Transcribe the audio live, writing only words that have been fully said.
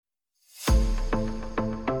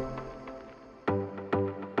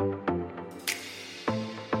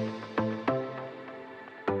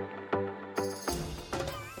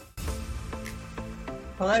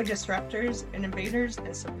Hello, disruptors, innovators,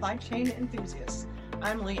 and supply chain enthusiasts.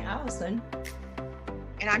 I'm Lee Allison.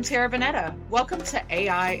 And I'm Tara Vanetta. Welcome to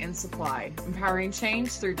AI in Supply, empowering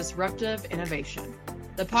change through disruptive innovation.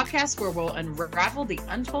 The podcast where we'll unravel the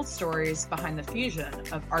untold stories behind the fusion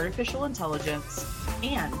of artificial intelligence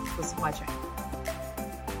and the supply chain.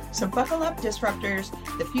 So buckle up, disruptors.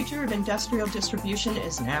 The future of industrial distribution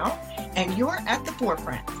is now, and you're at the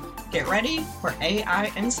forefront. Get ready for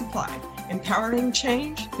AI in Supply, empowering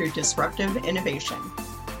change through disruptive innovation.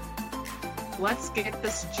 Let's get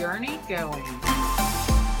this journey going.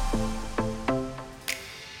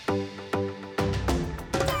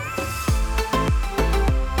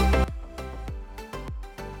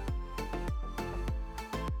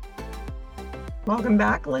 Welcome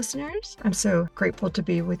back, listeners. I'm so grateful to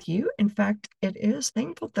be with you. In fact, it is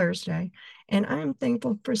Thankful Thursday, and I'm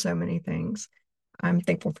thankful for so many things. I'm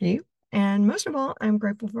thankful for you, and most of all, I'm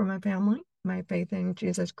grateful for my family, my faith in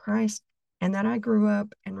Jesus Christ, and that I grew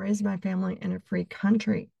up and raised my family in a free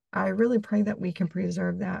country. I really pray that we can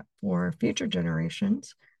preserve that for future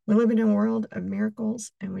generations. We live in a world of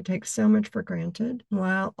miracles, and we take so much for granted.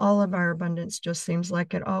 While all of our abundance just seems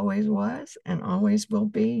like it always was and always will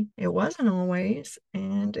be, it wasn't always,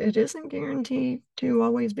 and it isn't guaranteed to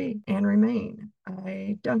always be and remain.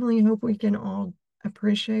 I definitely hope we can all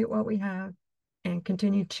appreciate what we have and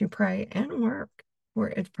continue to pray and work for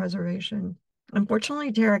its preservation.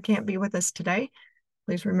 Unfortunately, Tara can't be with us today.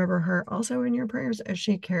 Please remember her also in your prayers as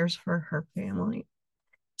she cares for her family.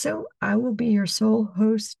 So I will be your sole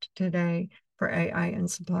host today for AI in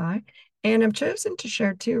Supply, and I've chosen to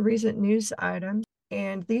share two recent news items,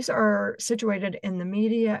 and these are situated in the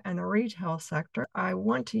media and the retail sector. I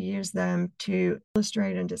want to use them to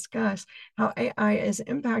illustrate and discuss how AI is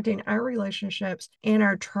impacting our relationships and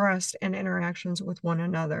our trust and interactions with one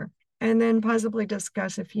another, and then possibly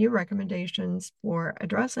discuss a few recommendations for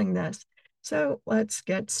addressing this. So let's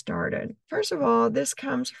get started. First of all, this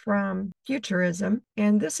comes from Futurism,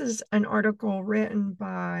 and this is an article written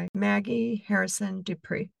by Maggie Harrison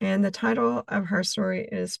Dupree. And the title of her story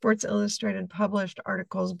is Sports Illustrated Published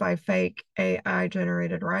Articles by Fake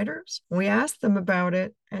AI-Generated Writers. We asked them about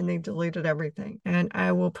it, and they deleted everything. And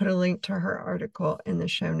I will put a link to her article in the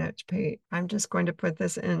show notes page. I'm just going to put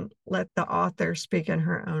this in, let the author speak in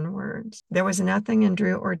her own words. There was nothing in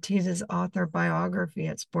Drew Ortiz's author biography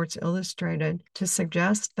at Sports Illustrated to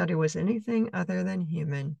suggest that he was anything other than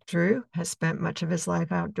human. Drew has spent much of his life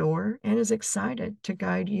outdoor and is excited to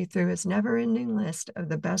guide you through his never-ending list of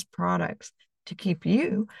the best products to keep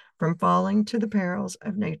you from falling to the perils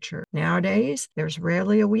of nature. Nowadays, there's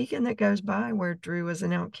rarely a weekend that goes by where Drew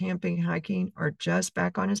isn't out camping, hiking, or just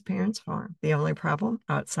back on his parents' farm. The only problem,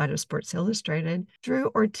 outside of Sports Illustrated,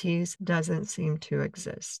 Drew Ortiz doesn't seem to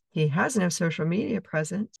exist. He has no social media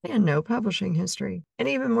presence and no publishing history. And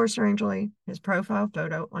even more strangely, his profile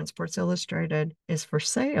photo on Sports Illustrated is for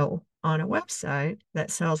sale on a website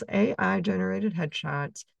that sells AI-generated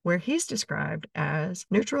headshots where he's described as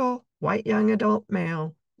neutral, white young adult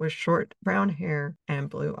male with short brown hair and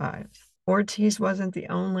blue eyes. Ortiz wasn't the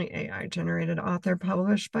only AI-generated author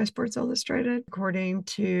published by Sports Illustrated, according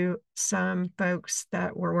to some folks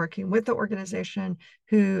that were working with the organization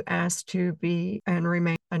who asked to be and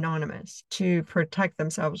remain anonymous to protect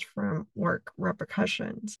themselves from work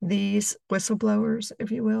repercussions. These whistleblowers, if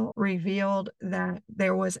you will, revealed that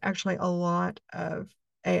there was actually a lot of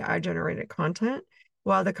AI-generated content.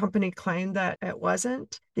 While the company claimed that it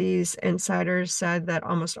wasn't, these insiders said that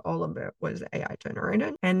almost all of it was AI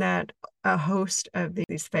generated and that a host of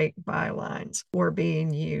these fake bylines were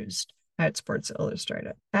being used at Sports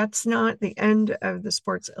Illustrated. That's not the end of the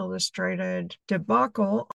Sports Illustrated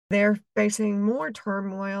debacle. They're facing more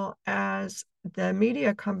turmoil as the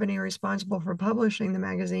media company responsible for publishing the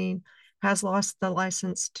magazine has lost the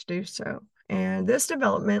license to do so. And this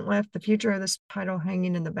development left the future of this title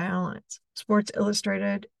hanging in the balance. Sports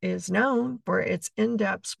Illustrated is known for its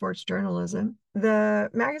in-depth sports journalism. The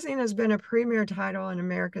magazine has been a premier title in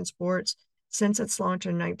American sports since its launch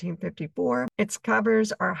in 1954. Its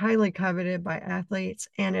covers are highly coveted by athletes,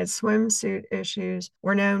 and its swimsuit issues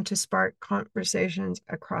were known to spark conversations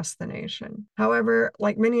across the nation. However,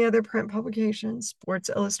 like many other print publications, Sports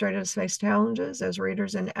Illustrated has faced challenges as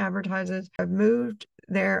readers and advertisers have moved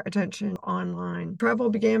their attention online. Trouble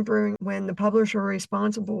began brewing when the publisher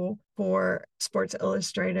responsible for Sports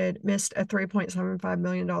Illustrated missed a $3.75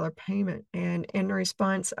 million payment. And in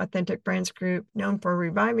response, Authentic Brands Group, known for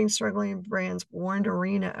reviving struggling brands, warned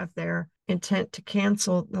Arena of their intent to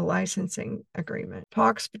cancel the licensing agreement.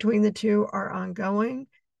 Talks between the two are ongoing,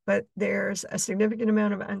 but there's a significant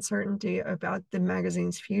amount of uncertainty about the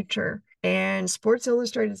magazine's future. And Sports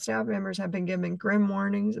Illustrated staff members have been given grim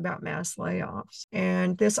warnings about mass layoffs.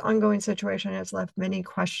 And this ongoing situation has left many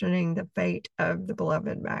questioning the fate of the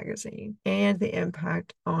beloved magazine and the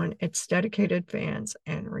impact on its dedicated fans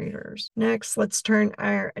and readers. Next, let's turn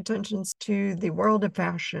our attentions to the world of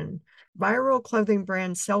fashion. Viral clothing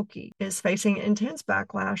brand Selkie is facing intense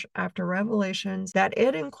backlash after revelations that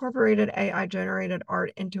it incorporated AI generated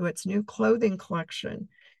art into its new clothing collection.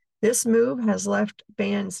 This move has left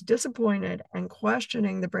fans disappointed and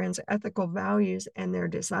questioning the brand's ethical values and their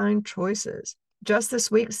design choices. Just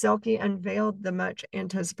this week, Selkie unveiled the much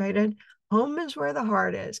anticipated Home is Where the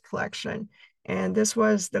Heart Is collection. And this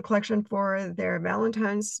was the collection for their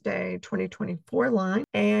Valentine's Day 2024 line.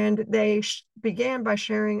 And they began by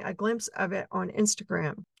sharing a glimpse of it on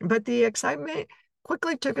Instagram. But the excitement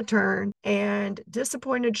quickly took a turn, and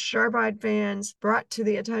disappointed sharp-eyed fans brought to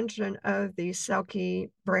the attention of the Selkie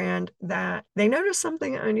brand that they noticed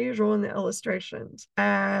something unusual in the illustrations.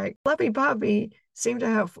 Fluffy Puppy seemed to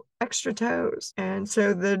have extra toes, and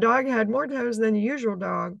so the dog had more toes than the usual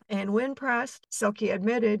dog. And when pressed, Selkie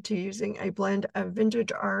admitted to using a blend of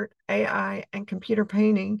vintage art, AI, and computer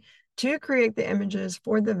painting to create the images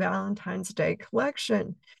for the Valentine's Day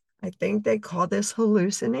collection. I think they call this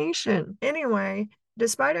hallucination. Anyway,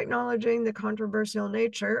 despite acknowledging the controversial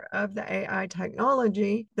nature of the AI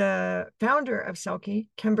technology, the founder of Selkie,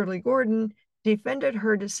 Kimberly Gordon, defended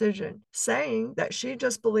her decision, saying that she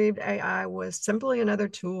just believed AI was simply another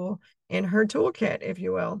tool in her toolkit, if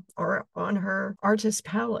you will, or on her artist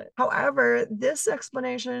palette. However, this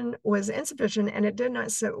explanation was insufficient and it did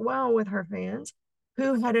not sit well with her fans,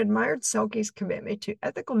 who had admired Selkie's commitment to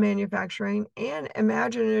ethical manufacturing and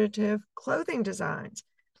imaginative clothing designs.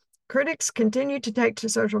 Critics continued to take to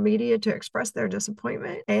social media to express their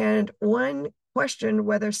disappointment, and one questioned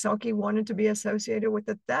whether Selkie wanted to be associated with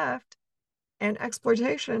the theft and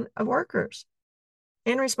exploitation of workers.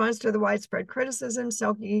 In response to the widespread criticism,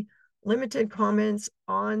 Selkie limited comments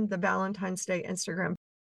on the Valentine's Day Instagram,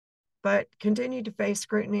 but continued to face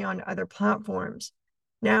scrutiny on other platforms.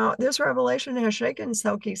 Now, this revelation has shaken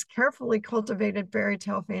Selkie's carefully cultivated fairy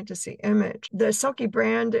tale fantasy image. The Selkie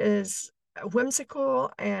brand is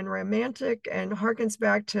whimsical and romantic and harkens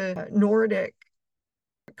back to Nordic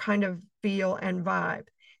kind of feel and vibe.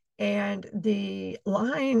 And the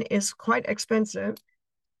line is quite expensive.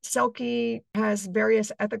 Selkie has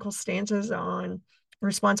various ethical stances on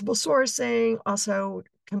responsible sourcing, also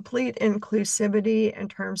complete inclusivity in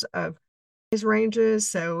terms of ranges,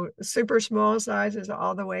 so super small sizes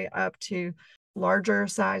all the way up to larger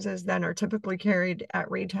sizes than are typically carried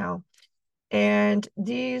at retail. And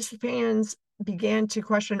these fans began to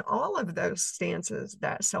question all of those stances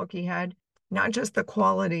that Selkie had, not just the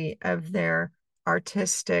quality of their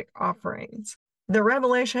artistic offerings. The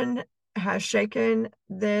revelation has shaken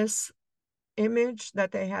this image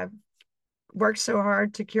that they have worked so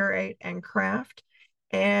hard to curate and craft.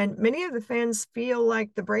 And many of the fans feel like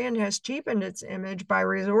the brand has cheapened its image by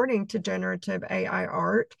resorting to generative AI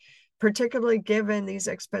art, particularly given these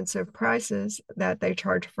expensive prices that they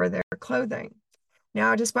charge for their clothing.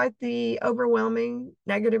 Now, despite the overwhelming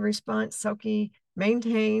negative response, Selkie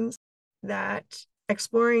maintains that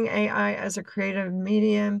exploring AI as a creative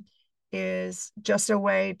medium is just a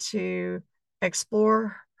way to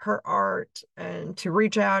explore her art and to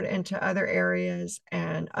reach out into other areas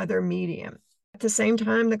and other mediums. At the same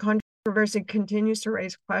time, the controversy continues to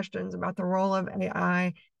raise questions about the role of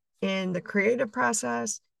AI in the creative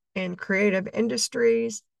process, in creative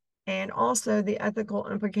industries, and also the ethical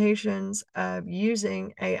implications of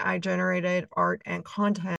using AI-generated art and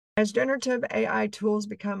content. As generative AI tools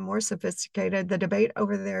become more sophisticated, the debate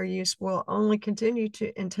over their use will only continue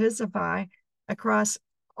to intensify across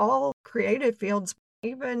all creative fields,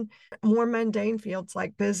 even more mundane fields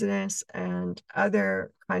like business and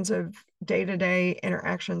other kinds of day-to-day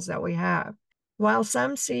interactions that we have. While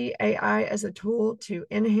some see AI as a tool to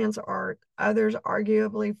enhance art, others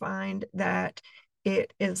arguably find that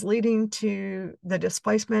it is leading to the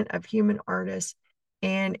displacement of human artists,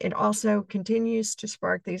 and it also continues to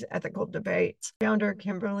spark these ethical debates. Founder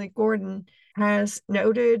Kimberly Gordon has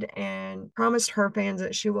noted and promised her fans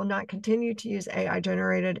that she will not continue to use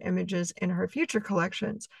AI-generated images in her future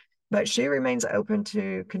collections, but she remains open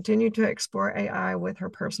to continue to explore AI with her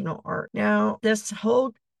personal art. Now, this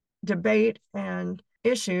whole debate and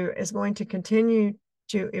issue is going to continue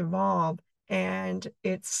to evolve, and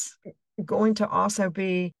it's going to also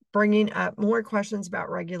be bringing up more questions about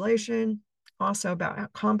regulation, also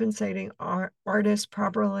about compensating artists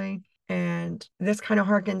properly. And this kind of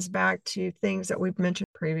harkens back to things that we've mentioned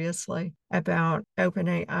previously about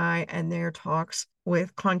OpenAI and their talks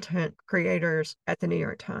with content creators at the New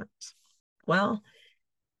York Times. Well,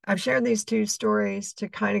 I've shared these two stories to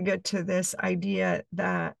kind of get to this idea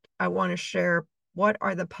that I want to share what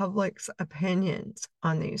are the public's opinions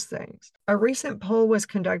on these things. A recent poll was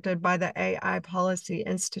conducted by the AI Policy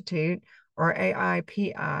Institute, or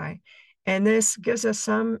AIPI, and this gives us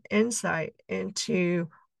some insight into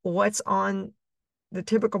what's on the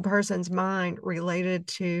typical person's mind related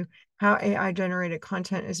to how AI generated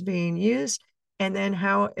content is being used and then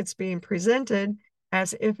how it's being presented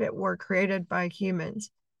as if it were created by humans.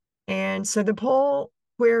 And so the poll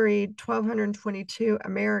queried 1,222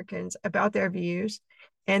 Americans about their views,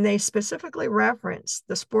 and they specifically referenced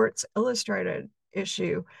the Sports Illustrated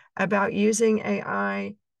issue about using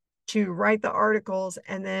AI to write the articles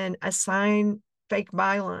and then assign fake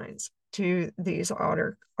bylines to these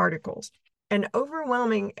articles. An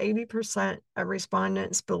overwhelming 80% of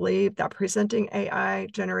respondents believe that presenting AI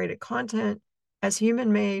generated content as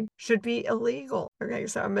human made should be illegal. Okay,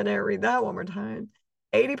 so I'm going to read that one more time.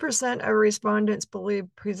 80% of respondents believe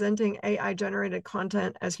presenting AI generated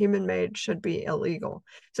content as human made should be illegal.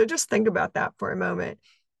 So just think about that for a moment.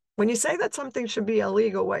 When you say that something should be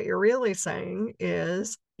illegal, what you're really saying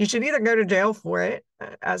is you should either go to jail for it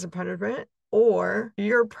as a punishment, or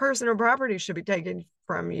your personal property should be taken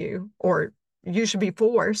from you, or you should be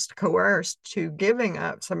coerced to giving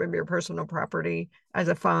up some of your personal property as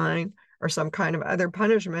a fine or some kind of other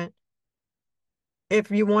punishment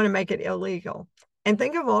if you want to make it illegal. And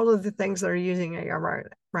think of all of the things that are using AI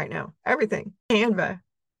right now. Everything. Canva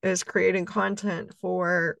is creating content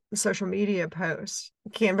for social media posts.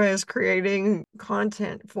 Canva is creating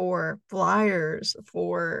content for flyers,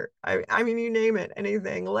 I mean, you name it,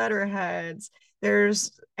 anything, letterheads.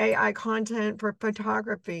 There's AI content for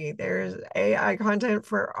photography. There's AI content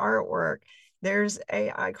for artwork. There's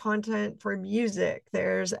AI content for music.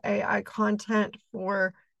 There's AI content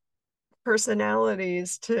for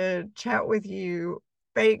personalities to chat with you,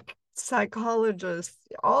 fake psychologists,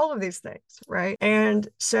 all of these things, right? And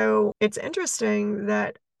so it's interesting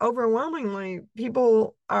that overwhelmingly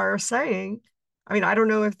people are saying, I mean, I don't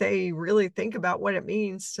know if they really think about what it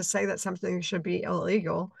means to say that something should be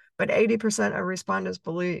illegal, but 80% of respondents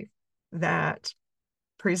believe that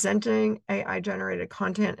presenting AI generated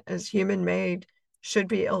content as human made should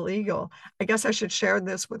be illegal. I guess I should share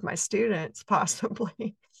this with my students,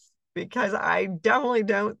 possibly, because I definitely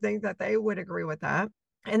don't think that they would agree with that.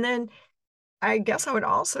 And then I guess I would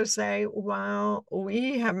also say, while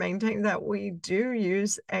we have maintained that we do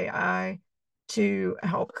use AI to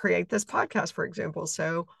help create this podcast, for example,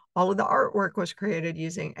 so all of the artwork was created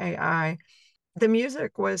using AI. The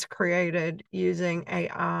music was created using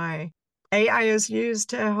AI. AI is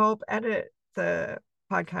used to help edit the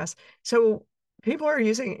podcast. So people are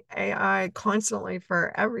using AI constantly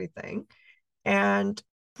for everything. And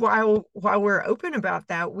while we're open about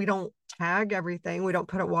that, we don't tag everything. We don't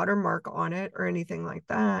put a watermark on it or anything like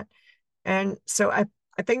that. And so I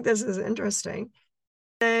think this is interesting.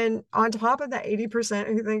 And on top of that 80%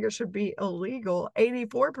 who think it should be illegal,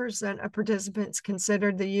 84% of participants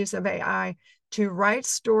considered the use of AI to write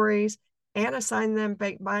stories and assign them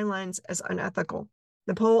fake bylines as unethical.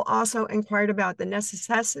 The poll also inquired about the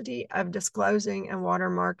necessity of disclosing and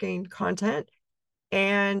watermarking content,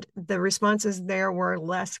 and the responses there were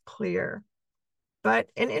less clear. But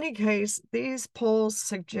in any case, these polls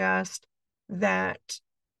suggest that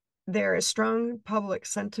there is strong public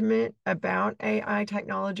sentiment about AI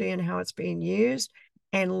technology and how it's being used,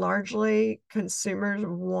 and largely consumers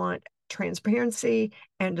want transparency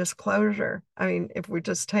and disclosure. I mean, if we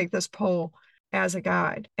just take this poll as a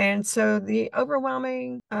guide. And so the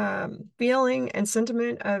overwhelming feeling and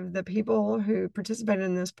sentiment of the people who participated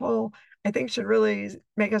in this poll, I think, should really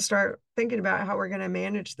make us start thinking about how we're going to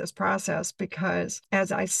manage this process. Because,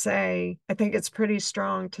 as I say, I think it's pretty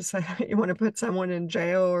strong to say that you want to put someone in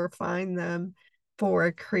jail or fine them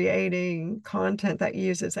for creating content that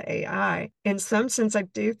uses AI. In some sense, I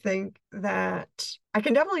do think that I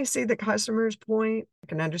can definitely see the customer's point. I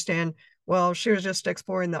can understand, well, she was just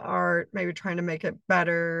exploring the art, maybe trying to make it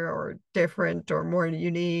better or different or more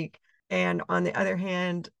unique. And on the other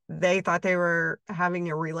hand, they thought they were having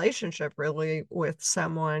a relationship really with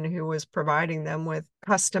someone who was providing them with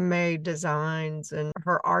custom made designs and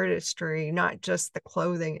her artistry, not just the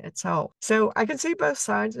clothing itself. So I can see both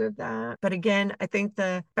sides of that. But again, I think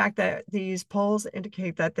the fact that these polls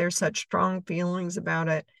indicate that there's such strong feelings about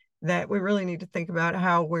it, that we really need to think about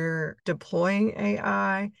how we're deploying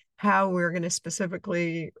AI, how we're going to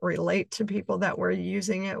specifically relate to people that we're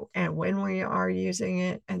using it and when we are using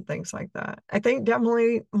it and things like that. I think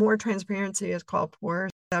definitely more transparency is called for.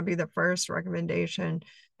 That'd be the first recommendation.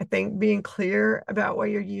 I think being clear about what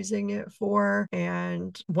you're using it for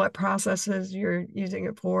and what processes you're using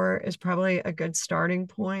it for is probably a good starting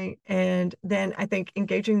point. And then I think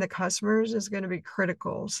engaging the customers is going to be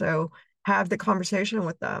critical. So have the conversation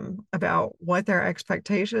with them about what their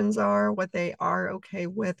expectations are, what they are okay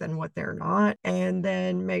with, and what they're not. And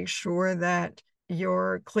then make sure that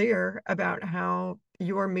you're clear about how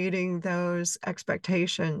you're meeting those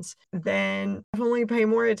expectations. Then definitely pay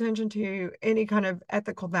more attention to any kind of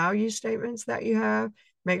ethical value statements that you have.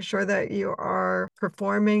 Make sure that you are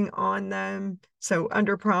performing on them. So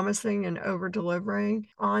under promising and over delivering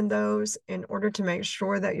on those in order to make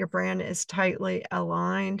sure that your brand is tightly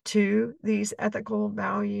aligned to these ethical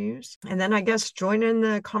values. And then I guess join in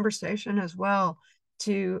the conversation as well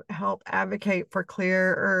to help advocate for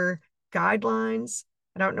clearer guidelines.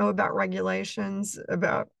 I don't know about regulations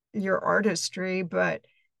about your artistry, but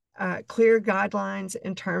clear guidelines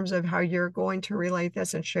in terms of how you're going to relate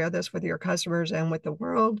this and share this with your customers and with the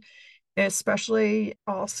world, especially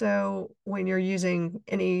also when you're using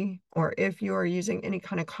any, or if you are using any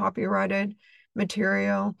kind of copyrighted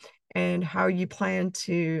material, and how you plan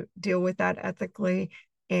to deal with that ethically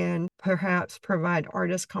and perhaps provide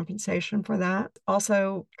artist compensation for that.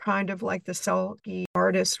 Also, kind of like the sulky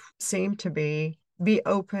artists seem to be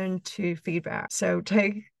open to feedback. So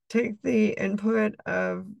take the input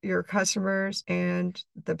of your customers and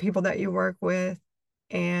the people that you work with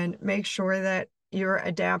and make sure that you're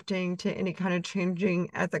adapting to any kind of changing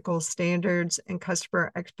ethical standards and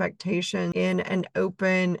customer expectation in an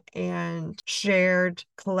open and shared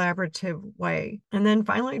collaborative way. And then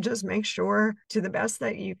finally, just make sure to the best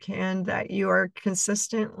that you can that you are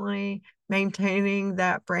consistently maintaining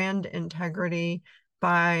that brand integrity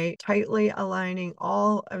by tightly aligning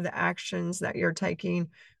all of the actions that you're taking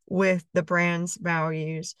with the brand's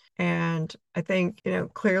values. And I think,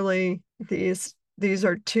 clearly these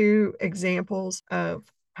are two examples of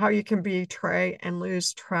how you can betray and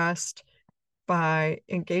lose trust by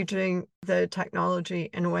engaging the technology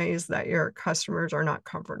in ways that your customers are not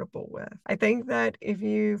comfortable with. I think that if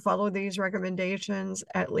you follow these recommendations,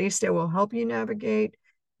 at least it will help you navigate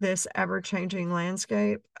this ever-changing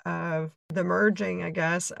landscape of the merging, I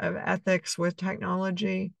guess, of ethics with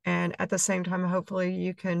technology. And at the same time, hopefully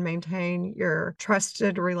you can maintain your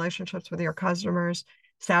trusted relationships with your customers,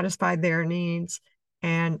 satisfy their needs,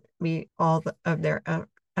 and meet all of their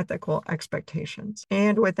ethical expectations.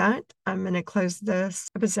 And with that, I'm going to close this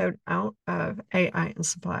episode out of AI and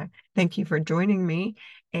Supply. Thank you for joining me,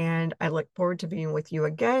 and I look forward to being with you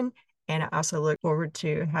again. And I also look forward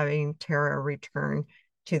to having Tara return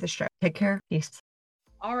to the show. Take care. Peace.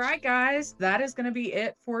 All right, guys, that is going to be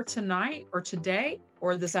it for tonight or today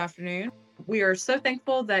or this afternoon. We are so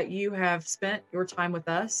thankful that you have spent your time with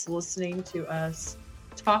us, listening to us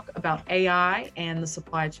talk about AI and the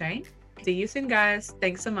supply chain. See you soon, guys.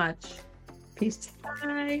 Thanks so much. Peace.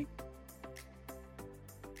 Bye.